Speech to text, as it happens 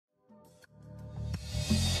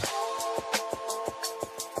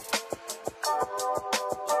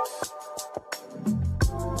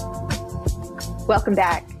Welcome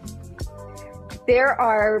back. There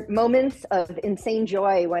are moments of insane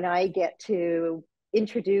joy when I get to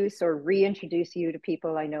introduce or reintroduce you to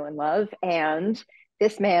people I know and love. And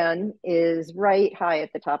this man is right high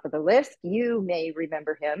at the top of the list. You may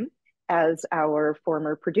remember him as our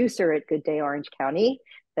former producer at Good Day Orange County.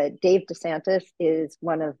 That Dave DeSantis is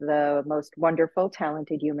one of the most wonderful,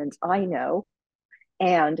 talented humans I know.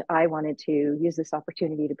 And I wanted to use this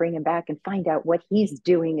opportunity to bring him back and find out what he's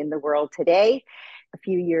doing in the world today, a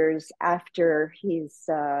few years after he's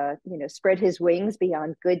spread his wings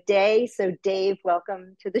beyond Good Day. So Dave,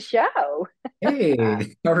 welcome to the show. Hey,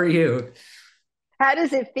 how are you? How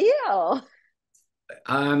does it feel?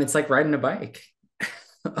 It's like riding a bike.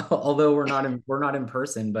 Although we're not in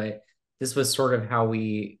person, but this was sort of how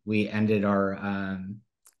we ended our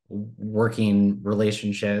working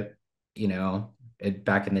relationship,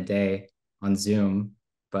 back in the day on Zoom.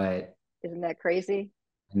 But Isn't that crazy?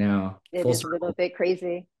 no, It full is a little circle. bit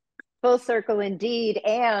crazy. Full circle indeed.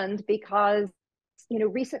 And because,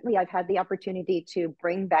 recently I've had the opportunity to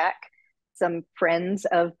bring back some friends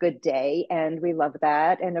of Good Day, and we love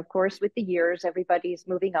that. And of course, with the years, everybody's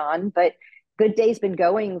moving on, but Good Day's been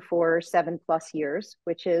going for 7+ years,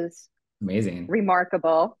 which is Amazing.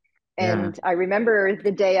 remarkable. Yeah. And I remember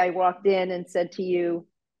the day I walked in and said to you,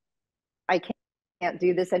 I can't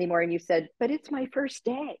do this anymore. And you said, but it's my first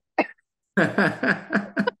day.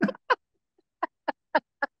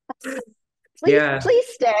 Please, Yeah. please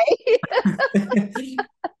stay.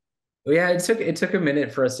 Well, yeah, it took a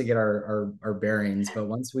minute for us to get our bearings, but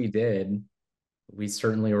once we did, we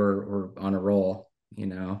certainly were on a roll. We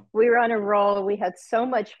were on a roll. We had so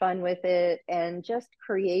much fun with it, and just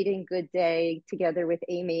creating Good Day together with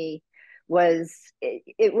Amy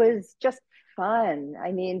it was just fun.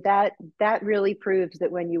 I mean, that really proves that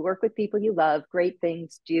when you work with people you love, great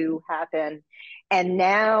things do happen. And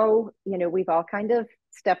now, we've all kind of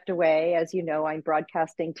stepped away. As you know, I'm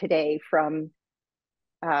broadcasting today from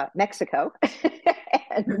Mexico,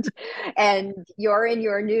 and you're in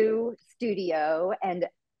your new studio, and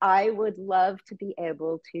I would love to be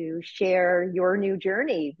able to share your new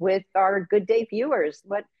journey with our Good Day viewers.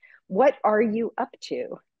 What are you up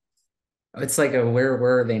to? It's like a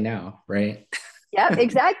where are they now, right? Yeah,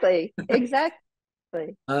 exactly.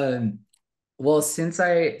 Um, well, since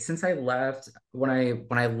I left when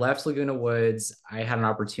I left Laguna Woods, I had an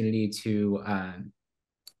opportunity to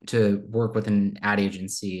work with an ad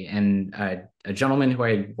agency, and a gentleman who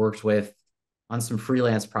I had worked with on some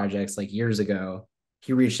freelance projects like years ago.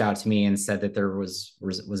 He reached out to me and said that there was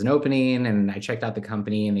an opening, and I checked out the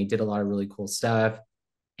company, and they did a lot of really cool stuff,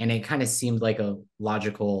 and it kind of seemed like a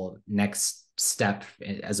logical next step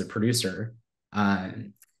as a producer,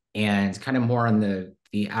 um, and kind of more on the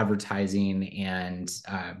advertising and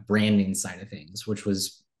branding side of things, which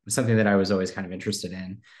was something that I was always kind of interested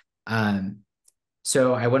in.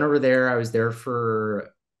 So I went over there. I was there for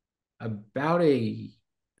about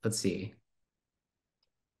let's see,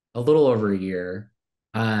 a little over a year.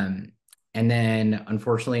 Um, and then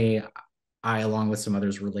unfortunately, I, along with some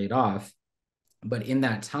others, were laid off. But in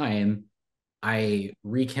that time, I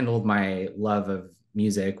rekindled my love of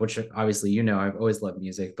music, which obviously, I've always loved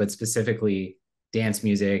music, but specifically dance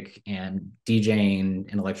music and DJing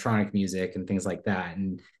and electronic music and things like that.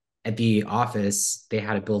 And at the office, they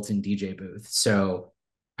had a built-in DJ booth. So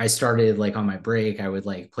I started like on my break, I would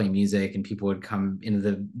like play music and people would come into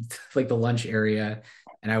the like the lunch area,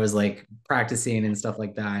 and I was like practicing and stuff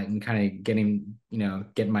like that and kind of getting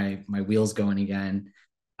my wheels going again.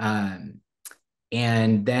 Um,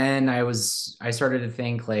 and then I started to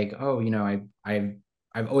think like, oh,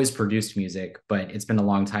 I've always produced music, but it's been a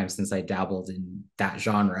long time since I dabbled in that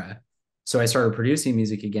genre. So I started producing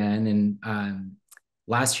music again, and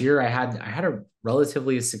last year I had a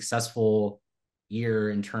relatively successful year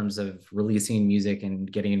in terms of releasing music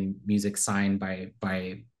and getting music signed by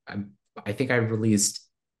I think I released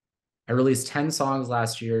 10 songs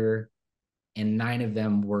last year, and 9 of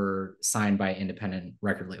them were signed by independent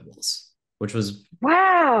record labels, which was,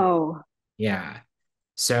 Wow. yeah.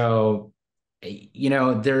 So,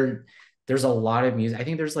 there's a lot of music. I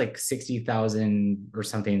think there's like 60,000 or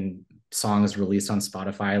something songs released on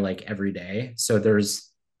Spotify like every day. So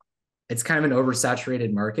it's kind of an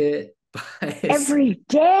oversaturated market, but Every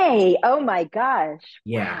day. Oh my gosh.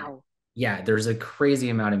 yeah. Wow. Yeah, there's a crazy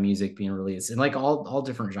amount of music being released and like all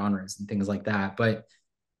different genres and things like that. But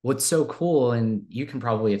what's so cool, and you can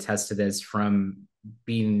probably attest to this from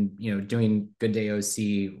being, doing Good Day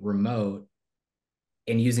OC remote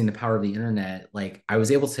and using the power of the internet, like I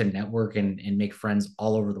was able to network and make friends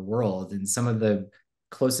all over the world. And some of the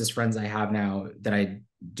closest friends I have now that I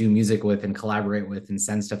do music with and collaborate with and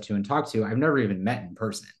send stuff to and talk to, I've never even met in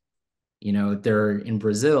person. You know, they're in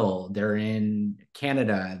Brazil, they're in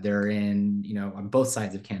Canada, they're in, you know, on both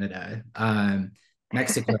sides of Canada,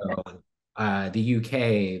 Mexico, the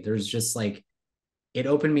UK. There's just like, it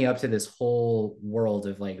opened me up to this whole world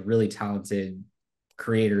of like really talented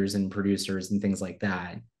creators and producers and things like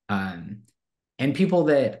that. And people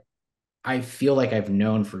that I feel like I've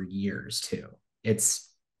known for years too. It's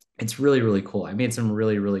it's really, really cool. I made some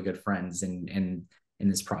really, really good friends in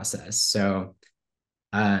this process. So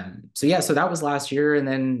yeah, so that was last year. And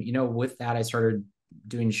then, you know, with that, I started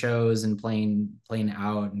doing shows and playing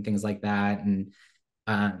out and things like that. And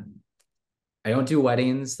um I don't do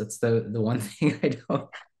weddings. That's the one thing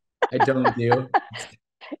I don't do. It's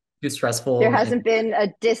too There stressful. And hasn't been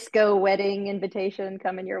a disco wedding invitation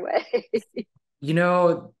coming your way. you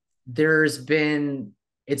know, there's been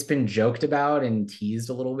it's been joked about and teased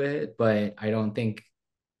a little bit, but I don't think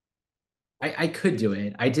I could do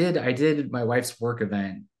it. I did my wife's work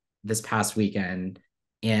event this past weekend,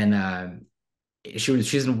 and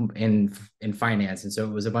she's in finance, and so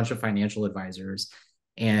it was a bunch of financial advisors,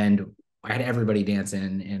 and I had everybody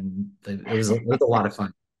dancing, and it was a lot of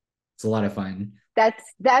fun. It's a lot of fun.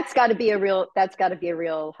 That's got to be a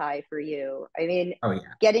real high for you. I mean, Oh yeah,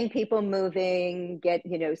 getting people moving,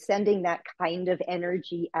 sending that kind of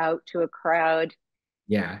energy out to a crowd.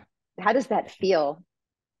 yeah. How does that feel?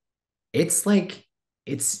 It's like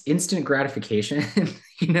it's instant gratification,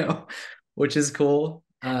 you know, which is cool.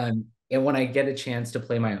 And when I get a chance to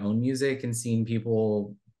play my own music and seeing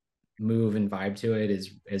people move and vibe to it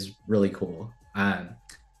is really cool.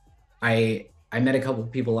 I met a couple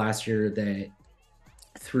of people last year that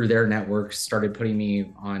through their networks started putting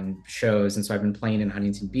me on shows, and so I've been playing in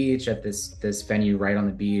Huntington Beach at this venue right on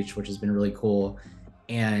the beach, which has been really cool.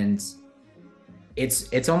 And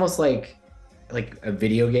it's almost like a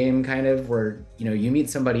video game kind of, where you know you meet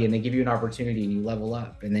somebody and they give you an opportunity and you level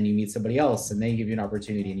up, and then you meet somebody else and they give you an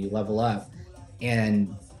opportunity and you level up,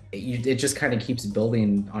 and it just kind of keeps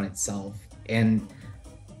building on itself. And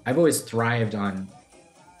I've always thrived on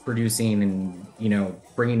producing and, you know,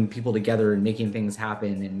 bringing people together and making things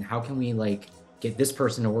happen, and how can we like get this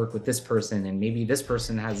person to work with this person, and maybe this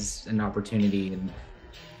person has an opportunity. And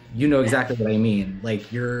you know exactly what I mean.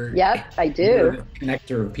 Like Yep, I you're do. the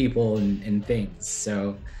connector of people and things.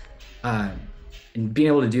 So um and being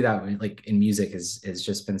able to do that like in music is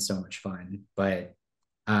just been so much fun. But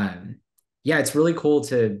um yeah, it's really cool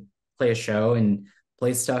to play a show and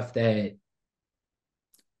play stuff that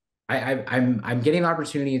I'm getting the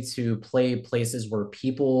opportunity to play places where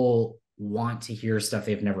people want to hear stuff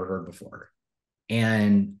they've never heard before.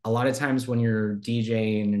 And a lot of times when you're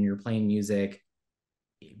DJing and you're playing music,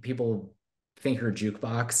 people think you're a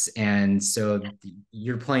jukebox, and so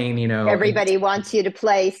you're playing, you know, Everybody wants you to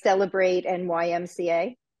play Celebrate and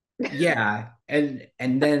YMCA. yeah, and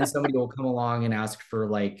then somebody will come along and ask for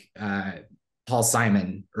like Paul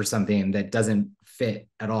Simon or something that doesn't fit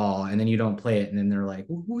at all, and then you don't play it, and then they're like,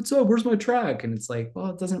 "What's up? Where's my track?" And it's like, well,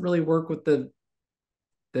 it doesn't really work with the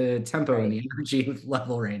tempo and Right. the energy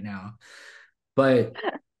level right now. But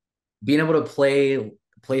being able to play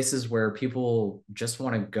places where people just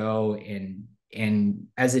want to go, and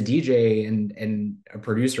as a DJ and a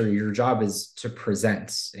producer, your job is to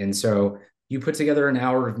present. And so you put together an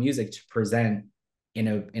hour of music to present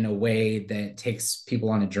in a way that takes people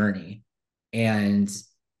on a journey. And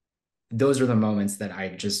those are the moments that I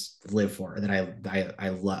just live for, that I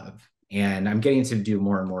love. And I'm getting to do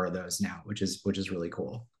more and more of those now, which is really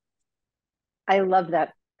cool. I love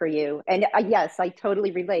that for you. And yes, I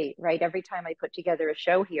totally relate, right? Every time I put together a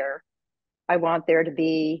show here, I want there to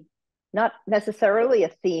be not necessarily a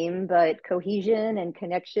theme, but cohesion and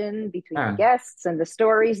connection between the Yeah, guests and the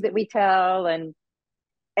stories that we tell,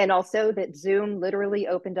 and also that Zoom literally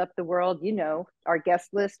opened up the world. Our guest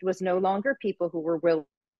list was no longer people who were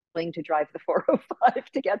willing to drive the 405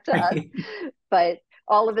 to get to us, but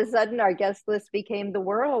all of a sudden our guest list became the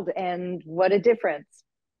world, and what a difference.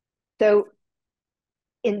 So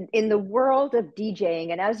in the world of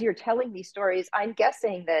DJing, and as you're telling these stories, I'm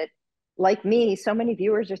guessing that, like me, so many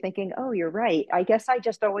viewers are thinking, oh, you're right. I guess I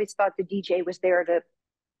just always thought the DJ was there to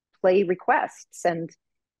play requests and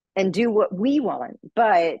do what we want.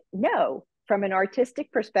 But no, from an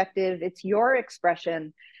artistic perspective, it's your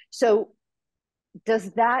expression. So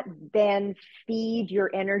does that then feed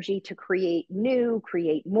your energy to create new,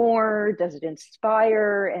 create more? Does it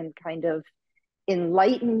inspire and kind of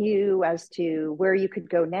enlighten you as to where you could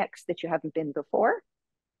go next that you haven't been before?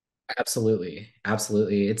 absolutely,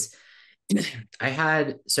 absolutely. It's I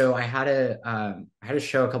had a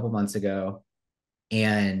show a couple months ago,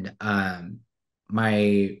 and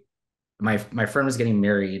my my friend was getting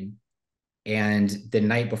married, and the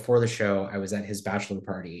night before the show I was at his bachelor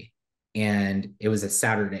party, and it was a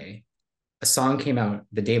Saturday. A song came out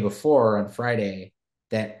the day before on Friday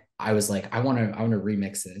that I was like, I want to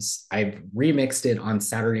remix this. I remixed it on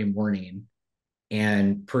Saturday morning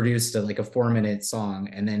and produced like a 4 minute song,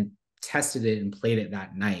 and then tested it and played it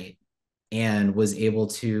that night, and was able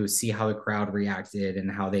to see how the crowd reacted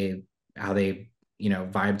and how they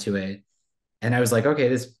vibe to it. And I was like, okay,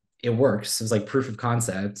 this, it works. It was like proof of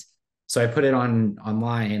concept. So I put it on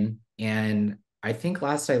online, and I think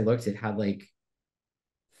last I looked it had like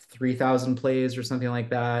 3,000 plays or something like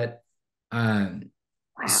that. um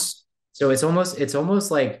Wow. so it's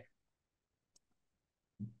almost like,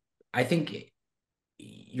 I think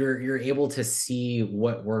you're able to see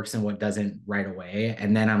what works and what doesn't right away,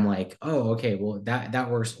 and then I'm like, oh, okay, well, that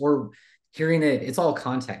works. Or hearing it, it's all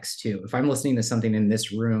context too. If I'm listening to something in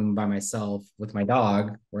this room by myself with my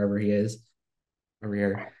dog, wherever he is, over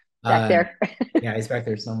here, Back uh there. yeah, he's back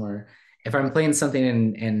there somewhere. If I'm playing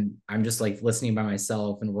something and I'm just like listening by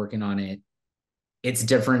myself and working on it, it's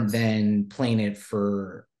different than playing it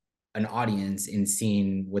for an audience and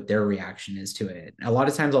seeing what their reaction is to it. A lot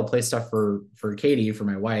of times I'll play stuff for Katie, for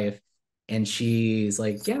my wife, and she's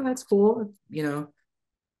like, yeah, that's cool. Oh,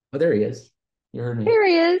 there he is. You heard me. Here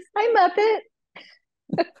he is. Hi,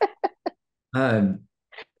 Muppet. um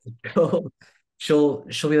she'll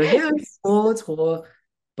she'll be like, yeah, it's cool,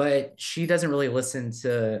 but she doesn't really listen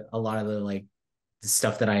to a lot of the like the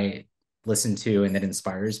stuff that I listen to and that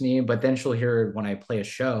inspires me. But then she'll hear it when I play a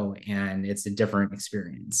show, and it's a different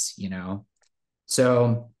experience.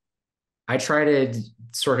 So I try to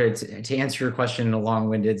sort of, to answer your question in a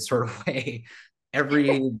long-winded sort of way.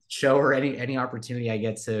 Every show or any opportunity I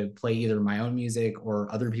get to play either my own music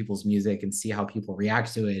or other people's music and see how people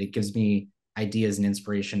react to it, it gives me ideas and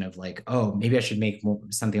inspiration of like, oh, maybe I should make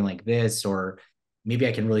something like this, or maybe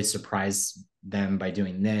I can really surprise them by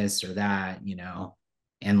doing this or that,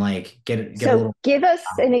 and like get a So little. give us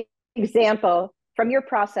an example from your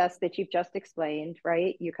process that you've just explained,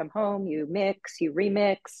 right? You come home, you mix, you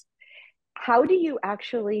remix. How do you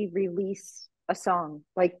actually release a song?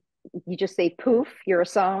 Like you just say poof, you're a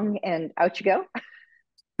song and out you go?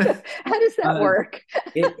 How does that Uh, work?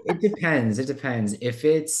 it depends. It depends. If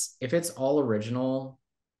it's all original,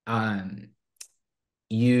 um,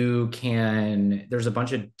 there's a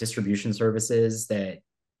bunch of distribution services that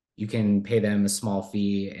you can pay them a small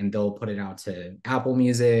fee, and they'll put it out to Apple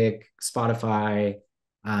Music, Spotify,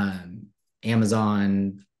 um,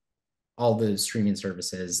 Amazon, all the streaming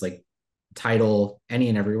services like Tidal, any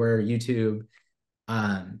and everywhere, YouTube.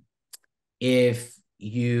 Um, if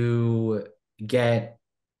you get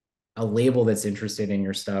a label that's interested in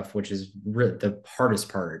your stuff, which is the hardest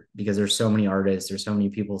part, because there's so many artists, there's so many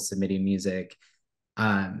people submitting music,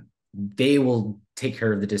 they will take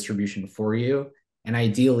care of the distribution for you, and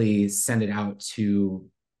ideally send it out to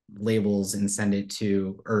labels and send it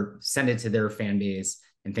to their fan base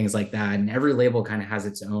and things like that. And every label kind of has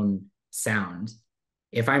its own sound.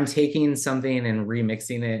 If I'm taking something and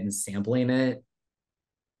remixing it and sampling it,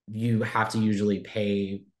 you have to usually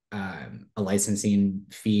pay a licensing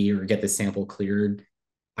fee or get the sample cleared.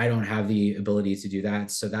 I don't have the ability to do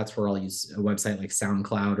that. So that's where I'll use a website like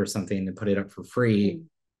SoundCloud or something to put it up for free,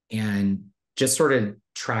 Mm. and just sort of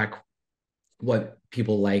track what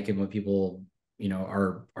people like and what people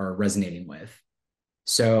are resonating with.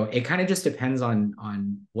 So it kind of just depends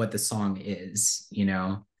on what the song is.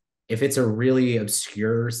 If it's a really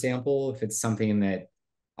obscure sample, if it's something that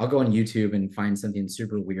I'll go on YouTube and find something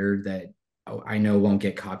super weird that I know won't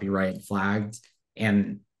get copyright flagged.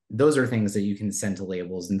 And those are things that you can send to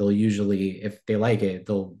labels, and they'll usually, if they like it,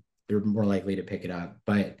 they're more likely to pick it up.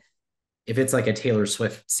 But if it's like a Taylor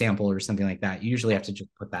Swift sample or something like that, you usually have to just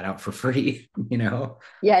put that out for free.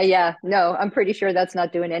 Yeah, yeah. No, I'm pretty sure that's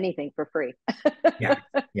not doing anything for free. Yeah,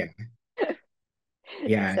 yeah,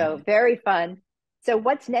 yeah. So very fun. So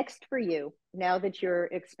what's next for you now that you're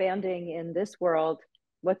expanding in this world?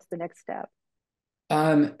 What's the next step?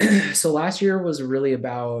 Um, so last year was really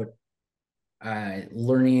about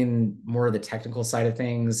learning more of the technical side of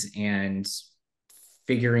things and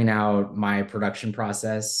figuring out my production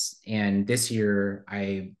process. And this year,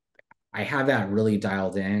 I have that really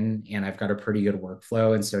dialed in, and I've got a pretty good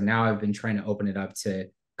workflow. And so now I've been trying to open it up to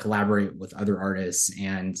collaborate with other artists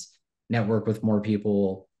and network with more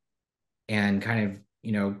people, and kind of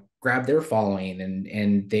grab their following,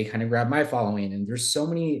 and they kind of grab my following. And there's so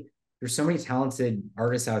many talented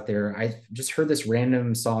artists out there. I just heard this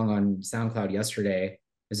random song on SoundCloud yesterday.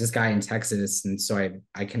 There's this guy in Texas, and so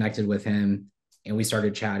I connected with him, and we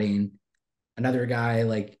started chatting. another guy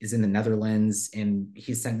like is in the Netherlands, and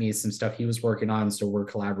he sent me some stuff he was working on, so we're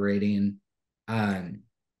collaborating. Um,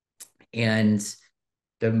 and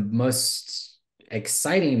the most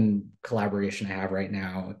exciting collaboration I have right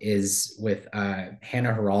now is with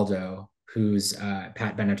Hannah Geraldo, who's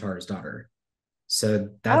Pat Benatar's daughter. So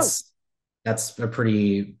Oh, that's a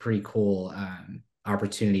pretty cool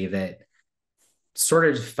opportunity that sort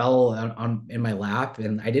of fell in my lap,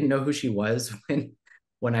 and I didn't know who she was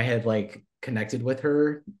when I had like connected with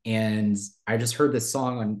her, and I just heard this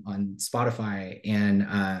song on Spotify, and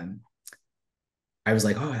I was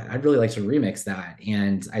like, oh, I'd really like to remix that.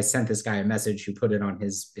 And I sent this guy a message who put it on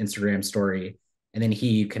his Instagram story, and then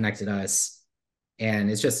he connected us.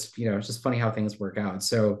 And it's just, it's just funny how things work out.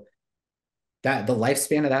 So that the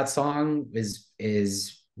lifespan of that song is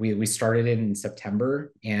we started it in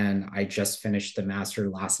September, and I just finished the master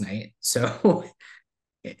last night. So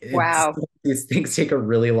it's wow. these things take a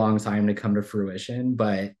really long time to come to fruition,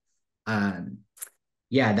 but um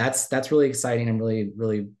yeah, that's really exciting. I'm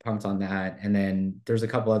really pumped on that. And then there's a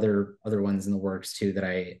couple other ones in the works too that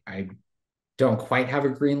I don't quite have a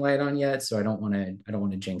green light on yet, so I don't want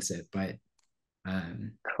to jinx it, but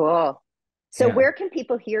um Cool. So yeah. where can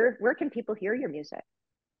people hear your music?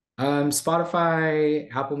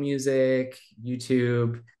 Spotify, Apple Music,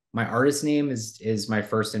 YouTube. My artist name is my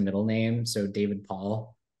first and middle name, so David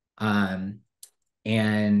Paul. Um,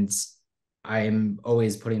 and I'm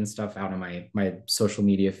always putting stuff out on my social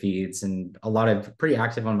media feeds, and a lot of pretty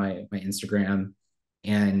active on my Instagram,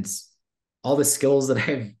 and all the skills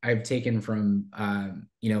that I've taken from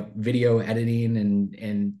video editing and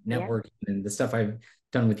Yeah. networking, and the stuff I've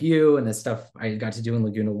done with you, and the stuff I got to do in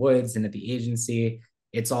Laguna Woods and at the agency.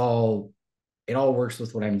 It's all it all works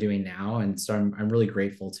with what I'm doing now, and so I'm really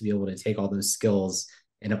grateful to be able to take all those skills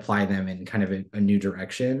and apply them in kind of a new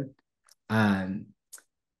direction. um,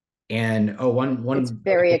 and oh, It's one really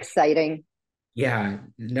very cool, exciting. yeah,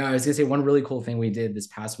 no, I was gonna say one really cool thing we did this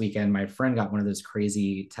past weekend. My friend got one of those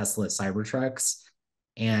crazy Tesla Cybertrucks,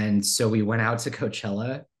 and so we went out to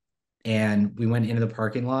Coachella, and we went into the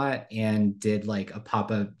parking lot and did like a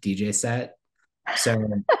pop-up DJ set. So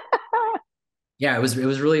yeah, it was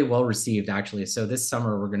really well received actually. So this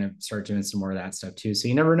summer we're gonna start doing some more of that stuff too. So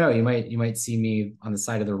you never know, you might see me on the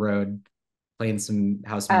side of the road playing some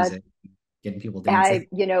house Uh, music, getting people dancing.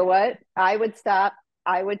 you know what? I would stop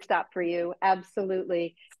for you.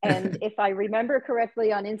 Absolutely. And if I remember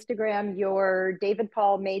correctly on Instagram, your David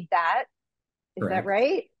Paul made that. Is that Correct.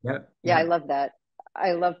 right? Yep. Yeah, I Yep. love that.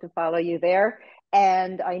 I love to follow you there.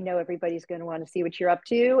 And I know everybody's going to want to see what you're up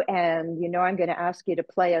to. And I'm going to ask you to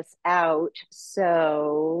play us out.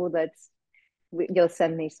 So you'll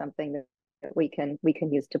send me something that we can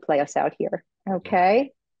use to play us out here. Yeah.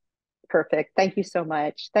 Okay. Perfect. Thank you so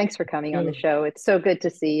much. Thanks for coming on the You show. It's so good to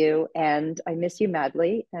see you. And I miss you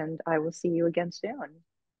madly. And I will see you again soon.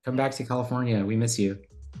 come back to California. We miss you.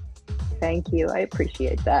 Thank you. I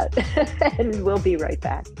appreciate that. And we'll be right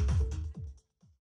back.